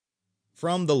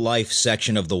From the Life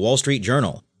section of the Wall Street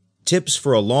Journal, Tips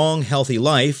for a Long, Healthy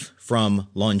Life from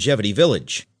Longevity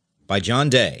Village by John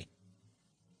Day.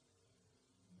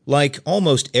 Like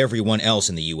almost everyone else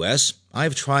in the U.S.,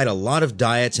 I've tried a lot of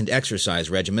diets and exercise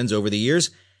regimens over the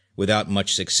years without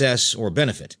much success or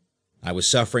benefit. I was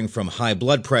suffering from high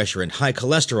blood pressure and high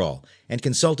cholesterol and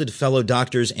consulted fellow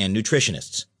doctors and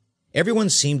nutritionists. Everyone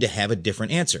seemed to have a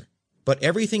different answer, but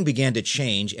everything began to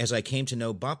change as I came to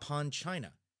know Bapan China.